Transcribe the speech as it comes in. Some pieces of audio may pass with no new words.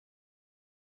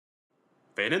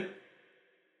Fade in.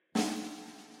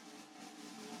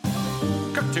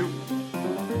 Cut to.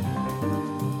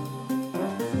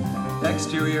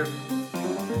 Exterior.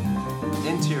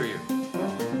 Interior.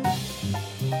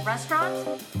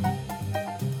 Restaurant?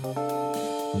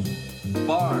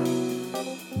 Bar.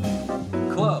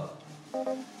 Club.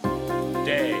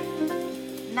 Day.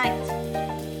 Night.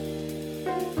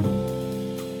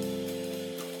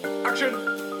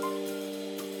 Action.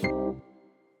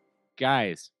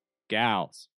 Guys,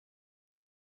 gals,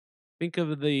 think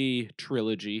of the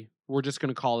trilogy. We're just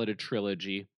going to call it a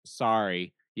trilogy.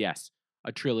 Sorry. Yes,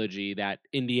 a trilogy, that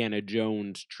Indiana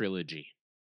Jones trilogy.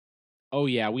 Oh,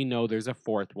 yeah, we know there's a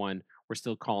fourth one. We're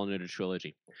still calling it a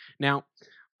trilogy. Now,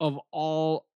 of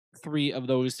all three of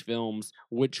those films,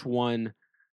 which one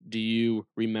do you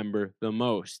remember the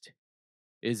most?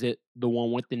 Is it the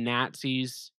one with the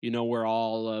Nazis, where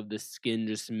all of the skin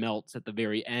just melts at the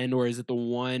very end? Or is it the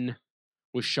one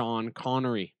with Sean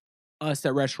Connery? Us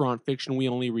at Restaurant Fiction, we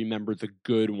only remember the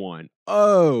good one.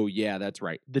 Oh, yeah, that's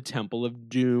right. The Temple of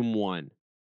Doom one.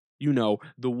 The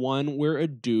one where a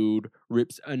dude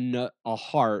rips a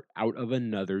heart out of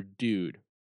another dude.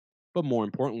 But more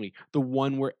importantly, the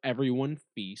one where everyone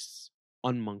feasts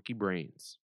on monkey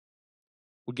brains.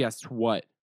 Well, guess what?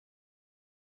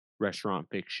 Restaurant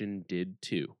Fiction did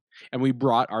too. And we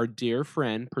brought our dear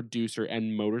friend, producer,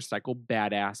 and motorcycle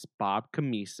badass Bob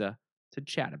Camisa to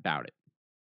chat about it.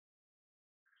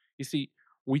 You see,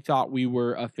 we thought we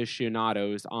were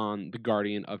aficionados on the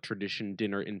Guardian of Tradition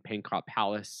dinner in Pankot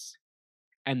Palace,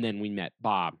 and then we met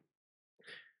Bob.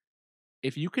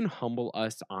 If you can humble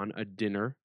us on a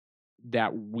dinner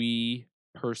that we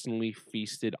personally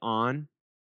feasted on,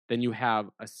 then you have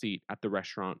a seat at the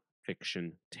Restaurant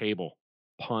Fiction table.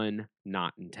 Pun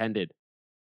not intended.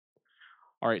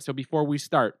 All right, so before we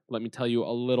start, let me tell you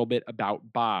a little bit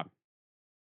about Bob.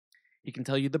 He can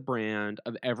tell you the brand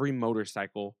of every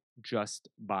motorcycle just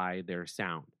by their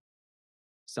sound.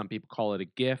 Some people call it a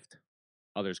gift,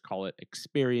 others call it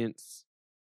experience.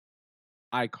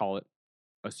 I call it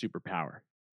a superpower.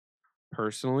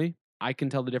 Personally, I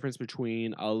can tell the difference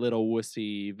between a little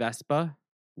wussy Vespa,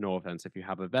 no offense if you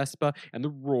have a Vespa, and the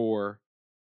roar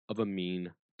of a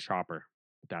mean chopper.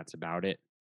 That's about it.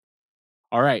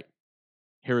 All right,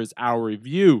 here is our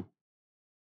review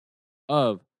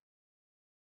of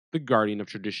the Guardian of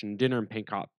Tradition dinner in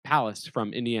Pankot Palace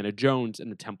from Indiana Jones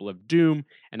and the Temple of Doom,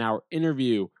 and our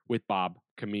interview with Bob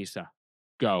Camisa.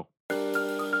 Go.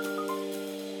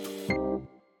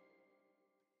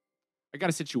 I got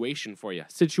a situation for you.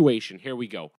 Here we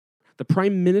go. The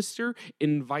Prime Minister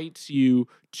invites you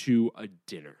to a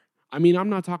dinner. I mean, I'm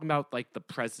not talking about like the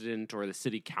president or the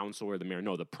city council or the mayor.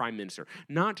 No, the Prime Minister.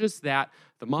 Not just that,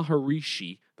 the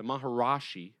Maharaja, the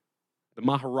Maharaja,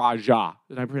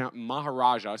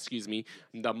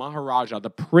 the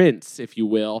prince, if you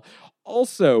will,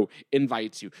 also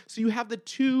invites you. So you have the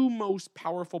two most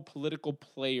powerful political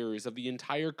players of the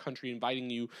entire country inviting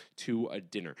you to a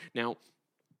dinner. Now,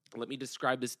 let me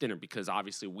describe this dinner, because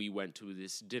obviously we went to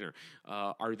this dinner.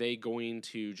 Are they going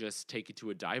to just take you to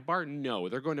a dive bar? No,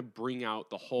 they're going to bring out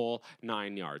the whole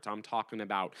 9 yards. I'm talking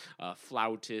about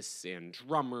flautists and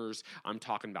drummers. I'm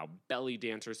talking about belly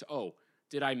dancers. Oh,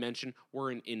 did I mention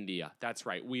we're in India? That's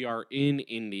right. We are in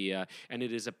India, and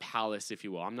it is a palace, if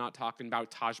you will. I'm not talking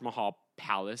about Taj Mahal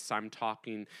Palace. I'm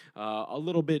talking a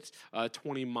little bit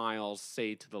 20 miles,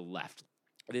 say, to the left.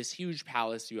 This huge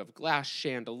palace, you have glass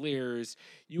chandeliers,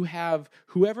 you have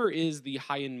whoever is the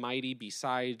high and mighty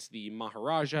besides the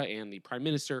Maharaja and the Prime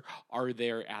Minister are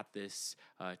there at this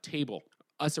table.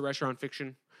 Us at Restaurant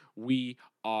Fiction, we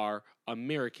are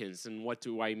Americans, and what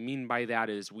do I mean by that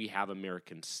is we have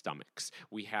American stomachs.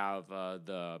 We have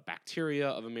the bacteria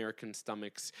of American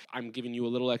stomachs. I'm giving you a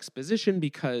little exposition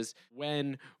because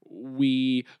when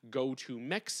we go to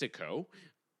Mexico,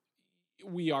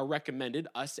 we are recommended,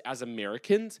 us as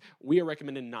Americans, we are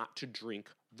recommended not to drink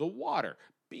the water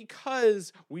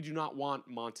because we do not want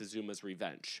Montezuma's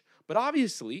revenge. But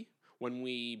obviously, when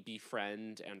we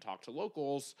befriend and talk to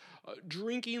locals,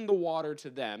 drinking the water to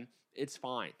them, it's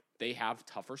fine. They have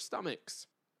tougher stomachs.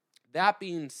 That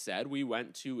being said, we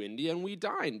went to India and we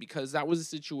dined because that was a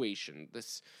situation.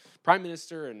 This Prime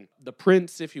Minister and the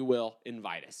Prince, if you will,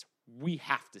 invite us. We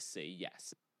have to say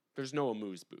yes. There's no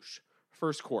amuse-bouche.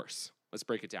 First course. Let's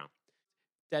break it down.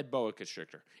 Dead boa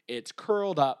constrictor. It's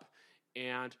curled up,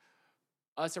 and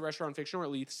us at Restaurant Fiction, or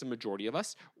at least the majority of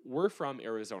us, we're from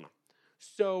Arizona.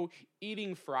 So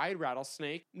eating fried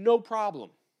rattlesnake, no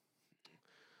problem.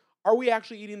 Are we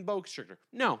actually eating boa constrictor?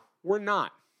 No, we're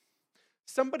not.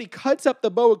 somebody cuts up the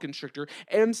boa constrictor,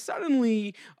 and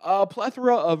suddenly a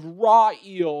plethora of raw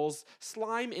eels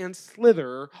slime and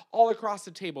slither all across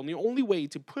the table. And the only way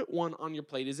to put one on your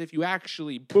plate is if you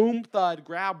actually boom, thud,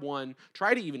 grab one,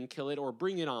 try to even kill it, or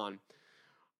bring it on.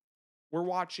 We're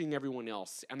watching everyone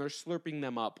else, and they're slurping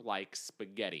them up like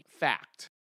spaghetti. Fact.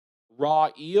 Raw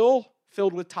eel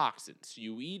filled with toxins.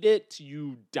 You eat it,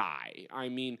 you die. I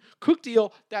mean, cooked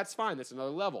eel, that's fine. That's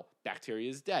another level. Bacteria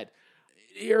is dead.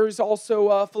 Here's also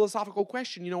a philosophical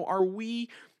question. Are we,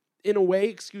 in a way,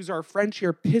 excuse our French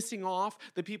here, pissing off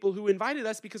the people who invited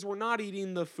us because we're not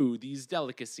eating the food, these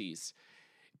delicacies?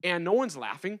 And no one's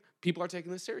laughing. People are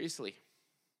taking this seriously.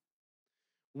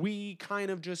 We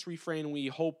kind of just refrain. We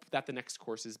hope that the next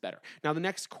course is better. Now, the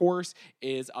next course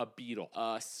is a beetle,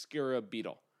 a skura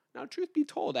beetle. Now, truth be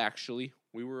told, actually,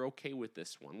 we were okay with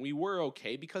this one. We were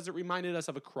okay because it reminded us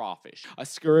of a crawfish. A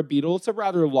skura beetle, it's a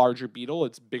rather larger beetle.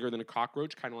 It's bigger than a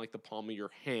cockroach, kind of like the palm of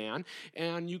your hand.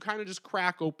 And you kind of just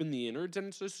crack open the innards, and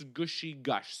it's this gushy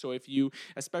gush. So if you,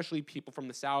 especially people from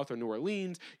the South or New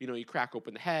Orleans, you crack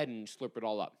open the head and slurp it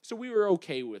all up. So we were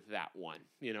okay with that one,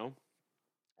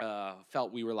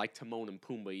 Felt we were like Timon and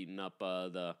Pumbaa eating up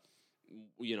the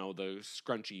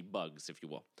scrunchy bugs, if you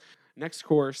will. Next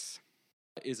course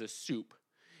is a soup,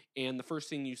 and the first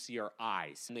thing you see are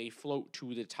eyes, and they float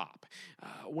to the top.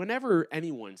 Whenever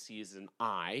anyone sees an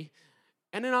eye,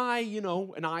 and an eye,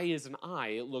 an eye is an eye.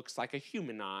 It looks like a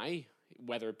human eye,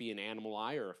 whether it be an animal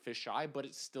eye or a fish eye, but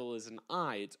it still is an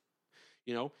eye.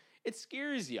 It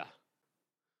scares you.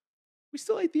 We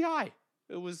still ate the eye.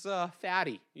 It was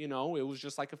fatty, it was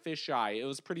just like a fish eye. It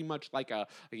was pretty much like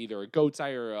either a goat's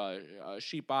eye or a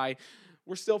sheep eye.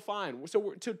 We're still fine.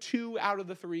 So 2 out of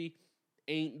the 3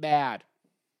 ain't bad.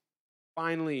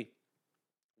 Finally,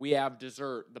 we have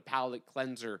dessert, the palate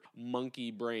cleanser,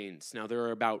 monkey brains. Now, there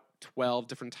are about 12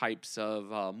 different types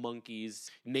of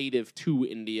monkeys native to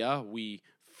India. We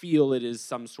feel it is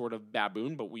some sort of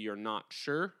baboon, but we are not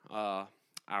sure.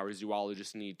 Our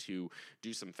zoologists need to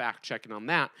do some fact checking on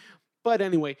that. But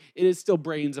anyway, it is still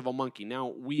brains of a monkey.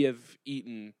 Now, we have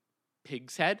eaten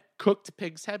pig's head, cooked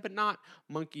pig's head, but not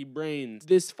monkey brains.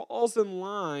 This falls in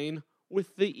line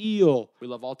with the eel. We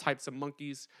love all types of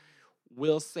monkeys.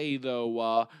 We'll say,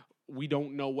 though, we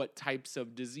don't know what types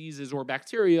of diseases or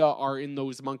bacteria are in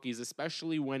those monkeys,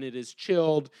 especially when it is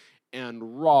chilled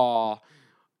and raw.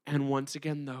 And once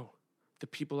again, though, the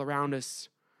people around us,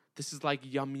 this is like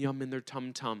yum yum in their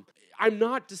tum-tum. I'm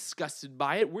not disgusted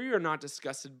by it. We are not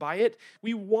disgusted by it.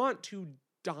 We want to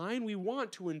dine. We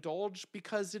want to indulge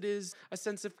because it is a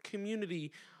sense of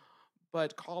community.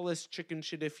 But call us chicken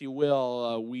shit if you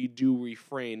will. We do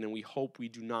refrain, and we hope we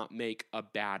do not make a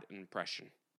bad impression.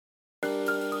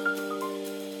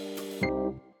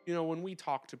 When we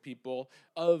talk to people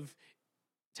of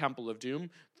Temple of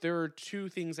Doom, there are 2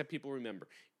 things that people remember.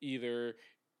 Either it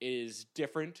is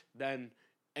different than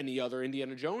any other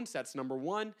Indiana Jones, that's number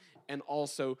 1, and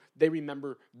also they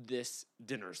remember this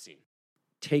dinner scene.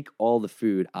 Take all the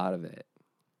food out of it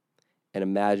and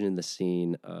imagine the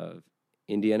scene of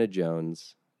Indiana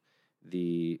Jones,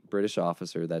 the British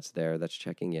officer that's there, that's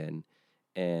checking in,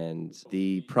 and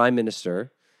the prime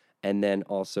minister, and then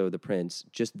also the prince,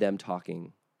 just them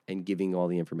talking and giving all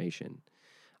the information.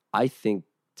 I think,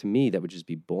 to me, that would just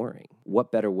be boring.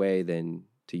 What better way than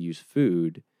to use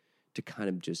food to kind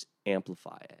of just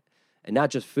amplify it? And not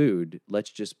just food, let's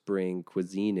just bring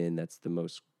cuisine in that's the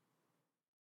most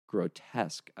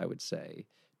grotesque, I would say,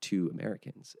 to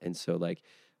Americans. And so,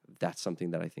 that's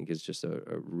something that I think is just a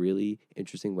really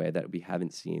interesting way that we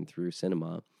haven't seen through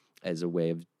cinema as a way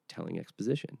of telling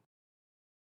exposition.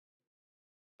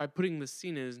 By putting this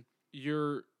scene in,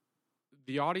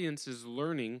 the audience is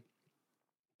learning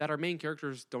that our main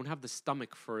characters don't have the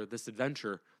stomach for this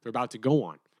adventure they're about to go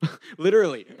on.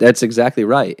 Literally. That's exactly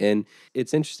right. And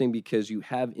it's interesting because you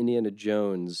have Indiana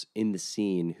Jones in the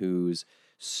scene who's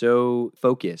so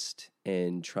focused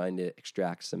and trying to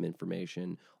extract some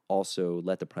information, also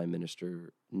let the prime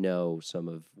minister know some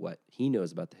of what he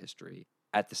knows about the history.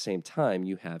 At the same time,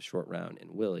 you have Short Round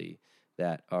and Willie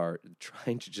that are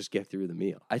trying to just get through the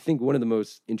meal. I think one of the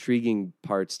most intriguing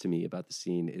parts to me about the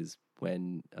scene is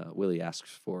when Willie asks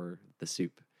for the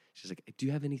soup. She's like, "Do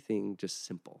you have anything just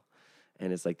simple?"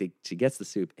 And it's like she gets the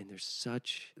soup, and there's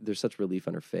such relief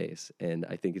on her face. And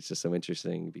I think it's just so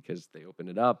interesting because they open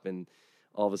it up, and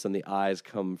all of a sudden the eyes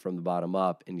come from the bottom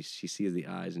up, and she sees the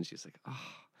eyes, and she's like,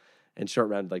 "Oh." And Short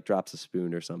Round drops a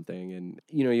spoon or something. And,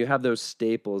 you have those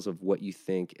staples of what you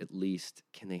think, at least,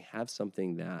 can they have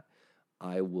something that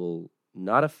I will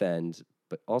not offend,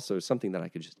 but also something that I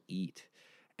could just eat?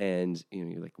 And,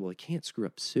 you're like, well, I can't screw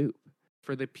up soup.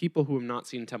 For the people who have not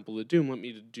seen Temple of Doom, let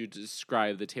me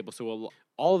describe the table. So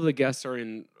all of the guests are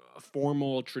in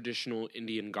formal, traditional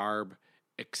Indian garb,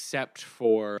 except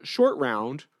for Short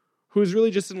Round, who is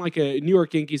really just in like a New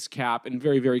York Yankees cap and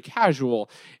very, very casual.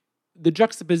 The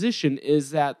juxtaposition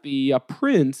is that the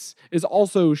prince is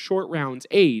also Short Round's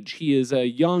age. He is a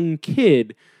young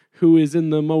kid who is in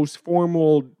the most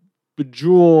formal,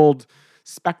 bejeweled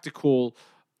spectacle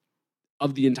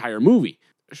of the entire movie.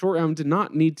 Short Round did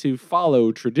not need to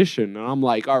follow tradition. And I'm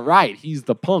like, all right, he's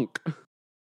the punk.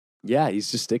 Yeah, he's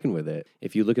just sticking with it.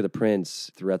 If you look at the prince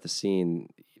throughout the scene,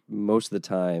 most of the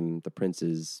time the prince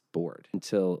is bored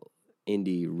until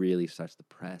Indy really starts to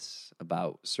press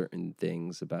about certain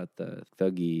things about the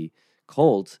thuggy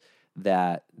cult,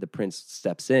 that the prince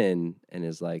steps in and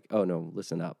is like, oh no,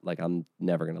 listen up. Like, I'm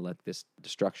never going to let this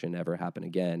destruction ever happen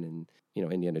again. And,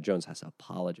 Indiana Jones has to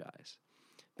apologize.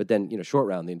 But then, Short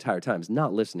Round the entire time is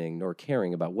not listening nor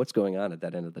caring about what's going on at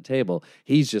that end of the table.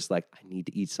 He's just like, I need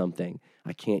to eat something.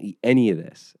 I can't eat any of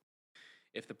this.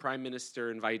 If the prime minister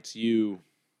invites you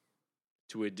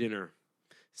to a dinner,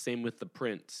 same with the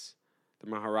prince, the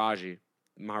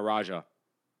Maharaja,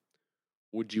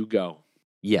 would you go?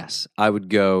 Yes, I would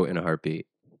go in a heartbeat.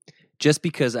 Just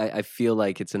because I feel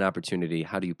like it's an opportunity.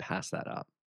 How do you pass that up?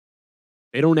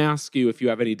 They don't ask you if you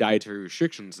have any dietary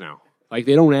restrictions now. Like,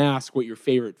 they don't ask what your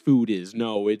favorite food is.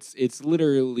 No, it's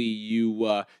literally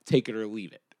you take it or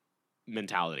leave it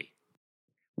mentality.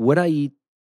 Would I eat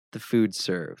the food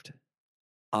served?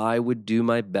 I would do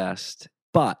my best.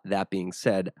 But that being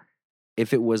said,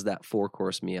 if it was that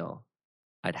 4-course meal,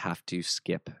 I'd have to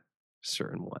skip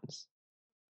certain ones.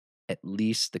 At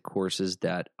least the courses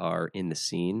that are in the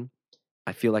scene.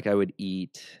 I feel like I would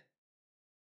eat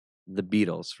the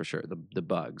beetles for sure, the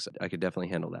bugs. I could definitely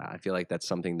handle that. I feel like that's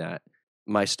something that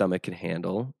my stomach can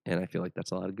handle, and I feel like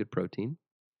that's a lot of good protein.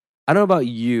 I don't know about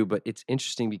you, but it's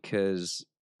interesting because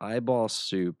eyeball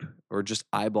soup, or just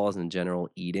eyeballs in general,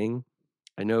 eating.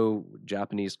 I know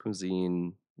Japanese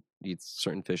cuisine eats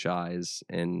certain fish eyes,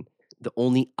 and the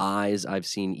only eyes I've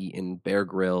seen eaten, Bear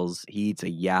Grylls, he eats a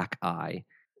yak eye.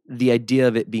 The idea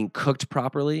of it being cooked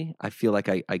properly, I feel like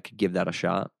I could give that a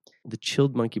shot. The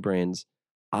chilled monkey brains,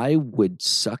 I would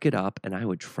suck it up and I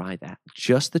would try that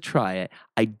just to try it.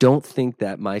 I don't think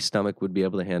that my stomach would be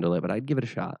able to handle it, but I'd give it a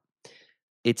shot.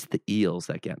 It's the eels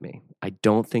that get me. I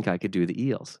don't think I could do the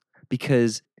eels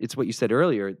because it's what you said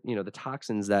earlier, the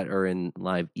toxins that are in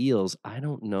live eels, I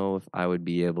don't know if I would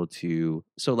be able to.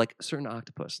 So like certain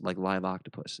octopus, like live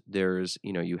octopus, there's,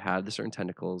 you have the certain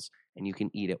tentacles and you can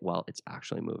eat it while it's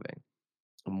actually moving.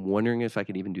 I'm wondering if I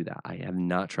could even do that. I have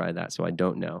not tried that, so I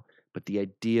don't know. But the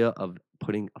idea of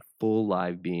putting a full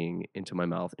live being into my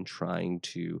mouth and trying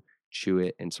to chew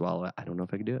it and swallow it, I don't know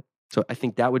if I could do it. So I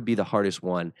think that would be the hardest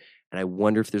one. And I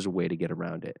wonder if there's a way to get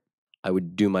around it. I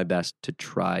would do my best to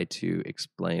try to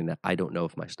explain that I don't know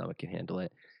if my stomach can handle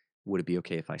it. Would it be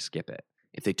okay if I skip it?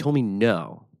 If they told me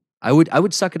no, I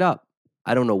would suck it up.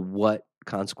 I don't know what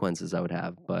consequences I would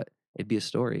have, but it'd be a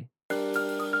story.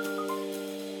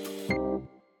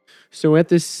 So at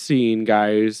this scene,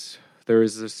 guys, there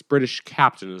is this British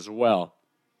captain as well.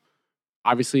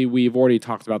 Obviously, we've already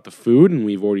talked about the food and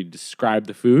we've already described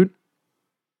the food.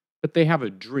 But they have a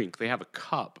drink. They have a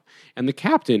cup. And the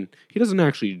captain, he doesn't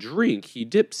actually drink. He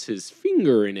dips his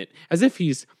finger in it as if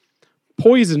he's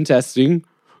poison testing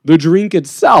the drink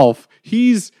itself.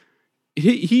 He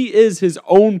is his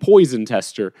own poison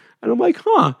tester. And I'm like,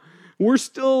 we're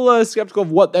still skeptical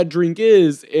of what that drink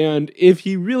is. And if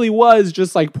he really was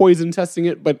just like poison testing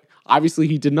it, but obviously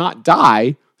he did not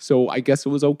die, so I guess it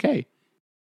was okay.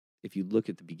 If you look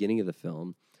at the beginning of the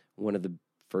film, one of the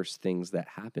first things that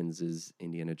happens is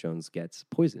Indiana Jones gets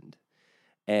poisoned.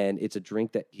 And it's a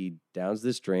drink that he downs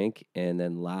this drink, and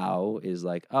then Lau is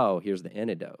like, oh, here's the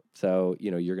antidote. So,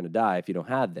 you're going to die if you don't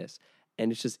have this.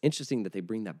 And it's just interesting that they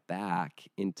bring that back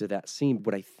into that scene.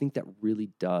 What I think that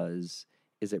really does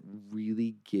is it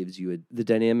really gives you the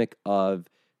dynamic of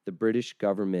the British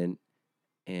government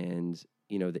and,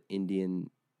 the Indian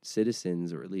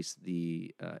citizens, or at least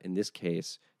the in this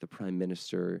case, the prime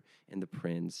minister and the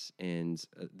prince and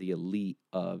the elite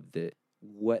of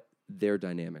what their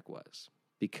dynamic was.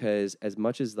 Because as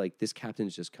much as like this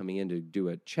captain's just coming in to do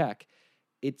a check,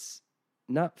 it's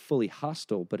not fully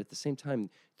hostile, but at the same time,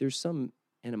 there's some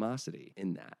animosity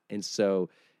in that. And so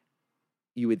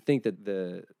you would think that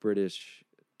the British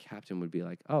captain would be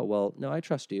like, oh, well, no, I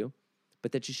trust you.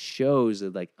 But that just shows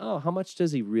that like, oh, how much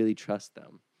does he really trust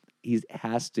them? He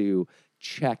has to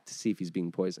check to see if he's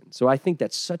being poisoned. So I think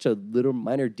that's such a little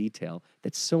minor detail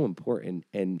that's so important,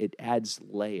 and it adds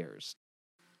layers.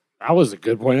 That was a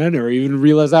good point. I never even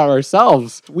realized that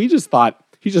ourselves. We just thought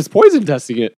He's just poison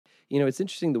testing it. You know, it's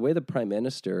interesting the way the Prime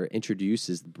Minister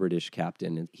introduces the British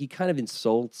captain, and he kind of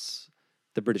insults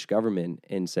the British government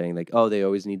in saying, like, oh, they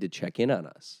always need to check in on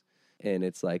us. And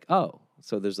it's like, oh,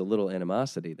 so there's a little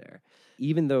animosity there.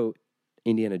 Even though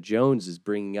Indiana Jones is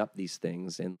bringing up these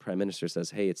things and Prime Minister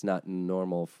says, hey, it's not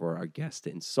normal for our guest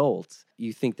to insult,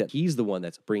 you think that he's the one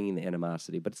that's bringing the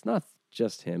animosity, but it's not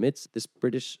just him. It's this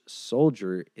British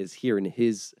soldier is here in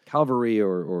his cavalry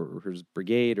or his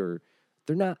brigade, or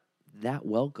they're not that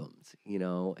welcomed, you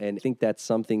know? And I think that's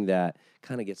something that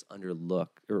kind of gets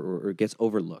underlooked or gets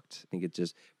overlooked. I think it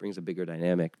just brings a bigger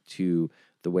dynamic to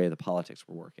the way the politics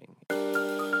were working.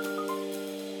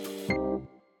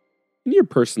 In your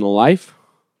personal life,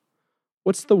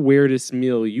 what's the weirdest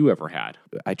meal you ever had?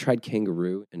 I tried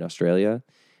kangaroo in Australia,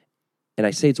 and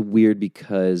I say it's weird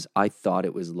because I thought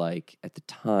it was like, at the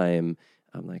time,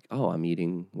 I'm like, oh, I'm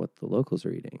eating what the locals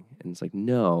are eating. And it's like,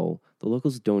 no, the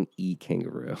locals don't eat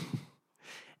kangaroo.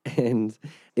 And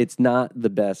it's not the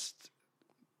best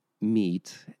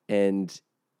meat. And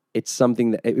it's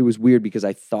something that, it was weird because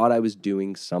I thought I was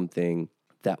doing something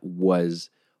that was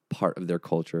part of their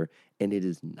culture, and it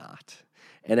is not.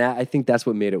 And I think that's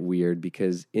what made it weird,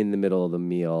 because in the middle of the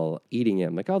meal, eating it,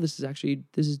 I'm like, oh, this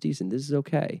is decent. This is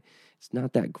okay. It's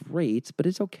not that great, but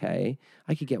it's okay.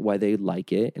 I could get why they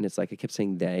like it. And it's like, I kept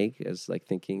saying they, as like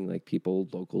thinking like people,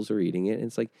 locals are eating it. And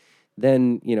it's like,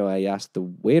 then, you know, I asked the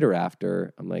waiter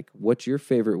after, I'm like, what's your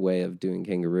favorite way of doing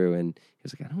kangaroo? And he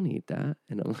was like, I don't eat that.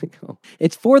 And I'm like, oh,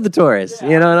 it's for the tourists,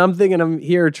 you know? And I'm thinking I'm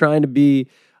here trying to be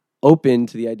open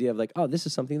to the idea of like, oh, this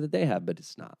is something that they have, but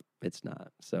it's not. It's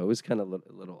not. So it was kind of a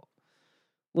little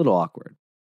awkward.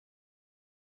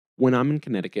 When I'm in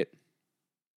Connecticut,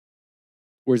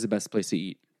 where's the best place to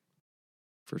eat?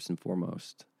 First and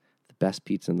foremost, the best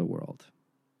pizza in the world,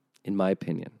 in my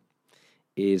opinion,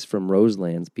 is from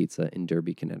Roseland's Pizza in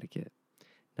Derby, Connecticut.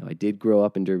 Now, I did grow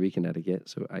up in Derby, Connecticut,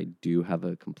 so I do have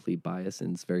a complete bias,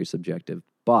 and it's very subjective,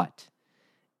 but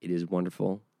it is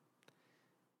wonderful.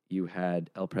 You had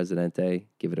El Presidente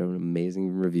give it an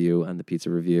amazing review on the Pizza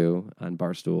Review on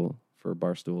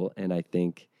Barstool, and I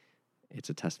think it's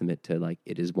a testament to, like,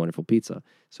 it is wonderful pizza.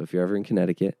 So if you're ever in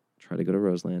Connecticut, try to go to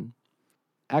Roseland.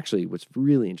 Actually, what's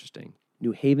really interesting,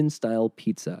 New Haven-style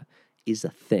pizza is a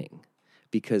thing,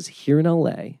 because here in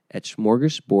LA, at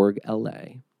Smorgasburg,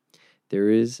 LA, there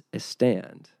is a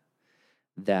stand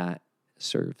that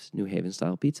serves New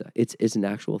Haven-style pizza. It's an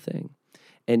actual thing.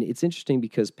 And it's interesting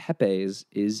because Pepe's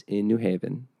is in New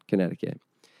Haven, Connecticut,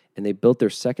 and they built their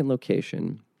second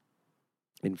location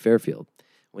in Fairfield.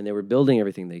 When they were building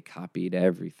everything, they copied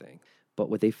everything. But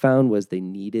what they found was they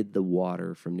needed the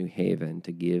water from New Haven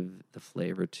to give the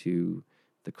flavor to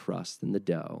the crust and the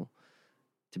dough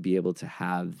to be able to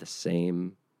have the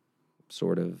same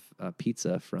sort of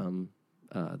pizza from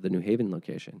the New Haven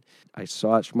location. I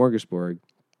saw at Smorgasburg,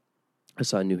 I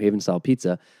saw New Haven-style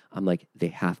pizza. I'm like, they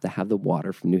have to have the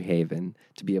water from New Haven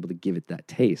to be able to give it that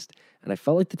taste. And I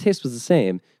felt like the taste was the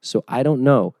same, so I don't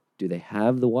know. Do they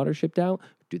have the water shipped out?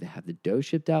 Do they have the dough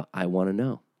shipped out? I want to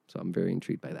know. So I'm very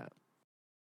intrigued by that.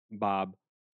 Bob,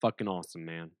 fucking awesome,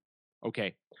 man.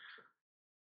 Okay.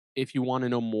 If you want to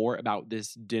know more about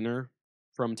this dinner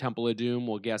from Temple of Doom,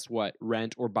 well, guess what?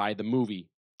 Rent or buy the movie.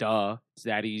 Duh. It's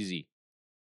that easy.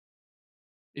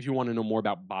 If you want to know more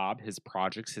about Bob, his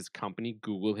projects, his company,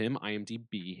 Google him,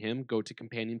 IMDb him, go to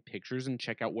Companion Pictures and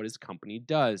check out what his company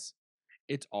does.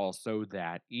 It's also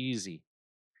that easy.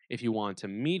 If you want to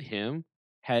meet him,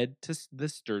 head to the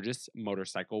Sturgis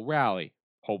Motorcycle Rally.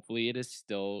 Hopefully it is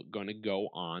still going to go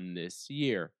on this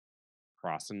year.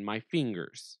 Crossing my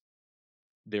fingers.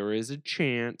 There is a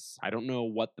chance, I don't know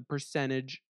what the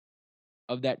percentage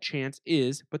of that chance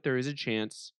is, but there is a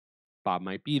chance Bob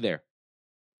might be there.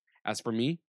 As for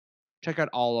me, check out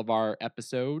all of our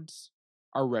episodes,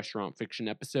 our restaurant fiction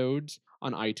episodes,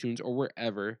 on iTunes or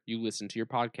wherever you listen to your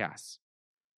podcasts.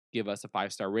 Give us a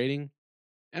 5-star rating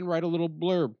and write a little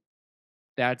blurb.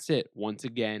 That's it. Once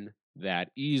again, that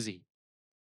easy.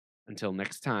 Until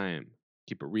next time,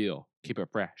 keep it real, keep it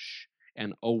fresh,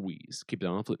 and always keep it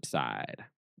on the flip side.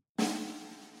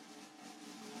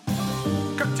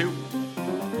 Cut to.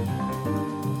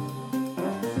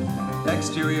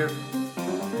 Exterior.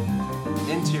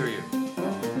 Interior.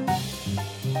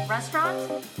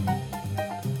 Restaurant?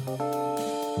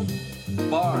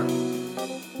 Bar.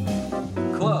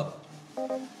 Club.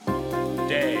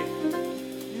 Day.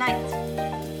 Night.